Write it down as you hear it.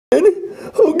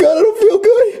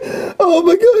Oh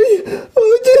my god!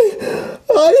 Oh,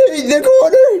 I hate the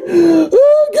corner!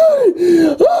 Oh god!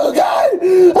 Oh god!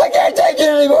 I can't take it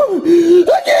anymore!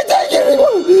 I can't take it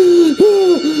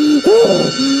anymore!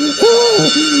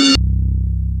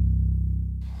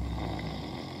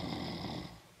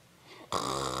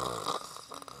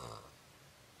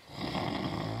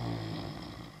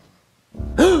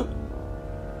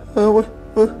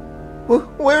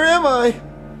 Where am I?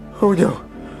 Oh no,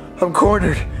 I'm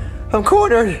cornered. I'm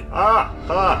cornered. Ha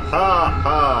ha ha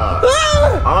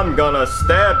ha. I'm gonna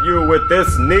stab you with this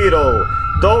needle.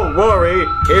 Don't worry,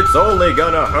 it's only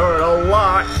gonna hurt a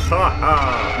lot. Ha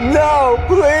ha. No,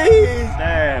 please.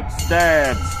 Stab,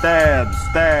 stab, stab,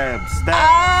 stab, stab.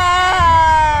 Ah!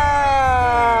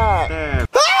 Stab.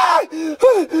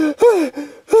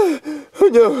 Oh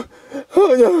no!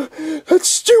 Oh no! That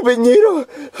stupid needle!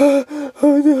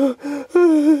 Oh no!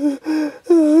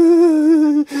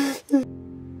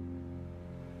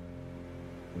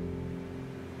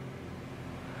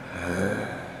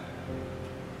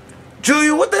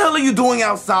 Julia, what the hell are you doing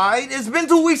outside? It's been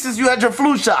 2 weeks since you had your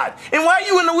flu shot. And why are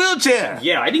you in a wheelchair?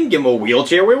 Yeah, I didn't give him a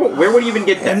wheelchair. Where would he even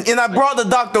get that? And I brought the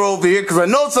doctor over here because I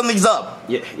know something's up.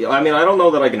 Yeah, I mean, I don't know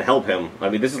that I can help him. I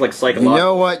mean, this is like psychological. You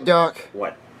know what, Doc?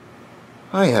 What?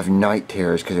 I have night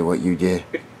terrors because of what you did.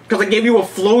 Because I gave you a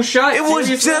flu shot? It was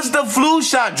just a flu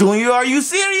shot, Junior. Are you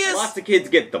serious? Lots of kids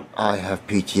get them. I have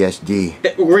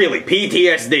PTSD. Really?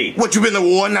 PTSD? What, you been to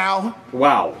war now?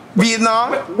 Wow.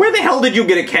 Vietnam? Where the hell did you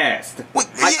get a cast? Wait,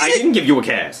 I didn't give you a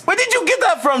cast. Where did you get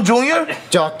that from, Junior?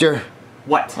 Doctor,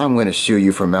 What? I'm going to sue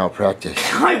you for malpractice.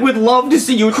 I would love to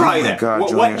see you try my that. God, What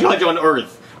Junior. judge on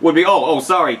earth would be, oh,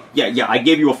 sorry. Yeah, I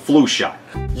gave you a flu shot.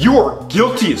 You're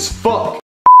guilty as fuck.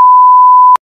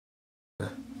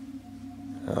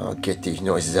 Oh, get these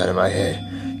noises out of my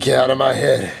head. Get out of my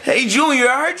head. Hey, Junior,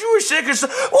 I heard you were sick or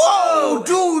something. Whoa,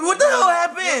 dude, what the hell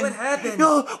happened? Yeah, what happened?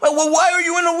 Yo, well, why are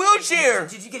you in a wheelchair?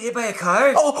 Did you get hit by a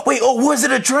car? Oh, wait, was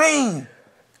it a train?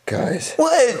 Guys,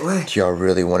 What? do y'all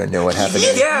really want to know what happened?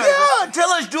 Yeah. Yeah, tell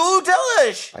us, dude, tell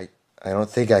us. I don't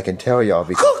think I can tell y'all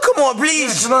because Come on,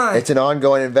 please. Come on. it's an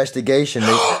ongoing investigation.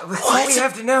 What? We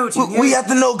have to know, Junior. We have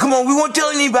to know. Come on, we won't tell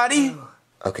anybody.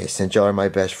 Okay, since y'all are my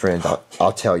best friends,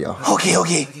 I'll tell y'all. Okay.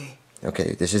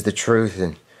 Okay, this is the truth,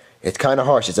 and it's kind of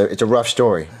harsh. It's a rough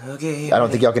story. Okay. I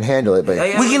don't think y'all can handle it, but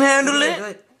We can handle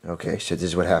it. okay. So this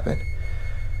is what happened.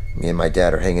 Me and my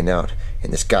dad are hanging out,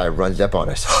 and this guy runs up on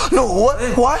us. No,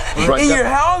 what? Runs In up- your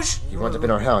house? He runs up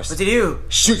in our house, What did you?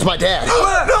 shoots my dad. No!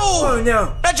 Oh,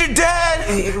 no. Not your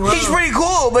dad! Well- He's pretty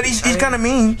cool, but he's kind of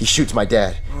mean. He shoots my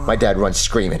dad. My dad runs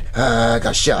screaming. I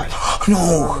got shot.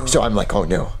 No. So I'm like, oh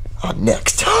no, I'm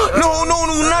next. No,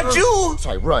 not you! So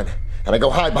I run, and I go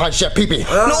hide behind Chef Pee-Pee.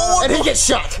 No, And he gets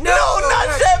shot. No,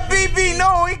 not Chef BB!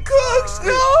 No, he cooks!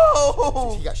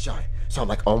 No! He got shot. So I'm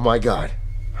like, oh my god,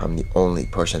 I'm the only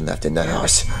person left in the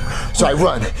house. So I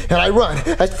run, and I run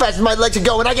as fast as my legs can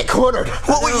go, and I get cornered.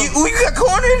 What, you got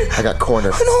cornered? I got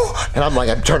cornered. No. And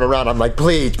I'm turn around, I'm like,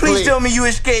 please. Please tell me you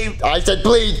escaped. I said,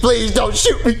 please, don't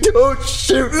shoot me, don't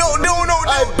shoot me. No.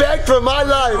 I begged for my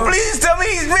life. Please tell me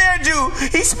he spared you.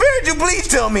 He spared you. Please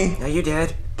tell me. Are you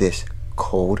dead? This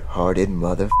cold-hearted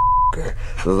motherfucker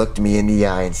looked me in the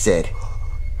eye and said,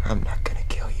 I'm not gonna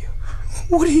kill you.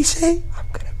 What did he say? I'm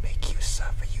gonna make you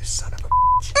suffer, you son of a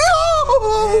bitch.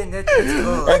 No! Man, that's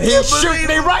cool. And he shoots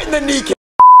me right in the kneecap.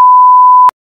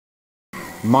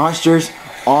 Monsters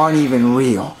aren't even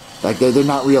real. Like, they're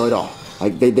not real at all.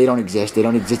 Like, they don't exist. They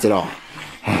don't exist at all.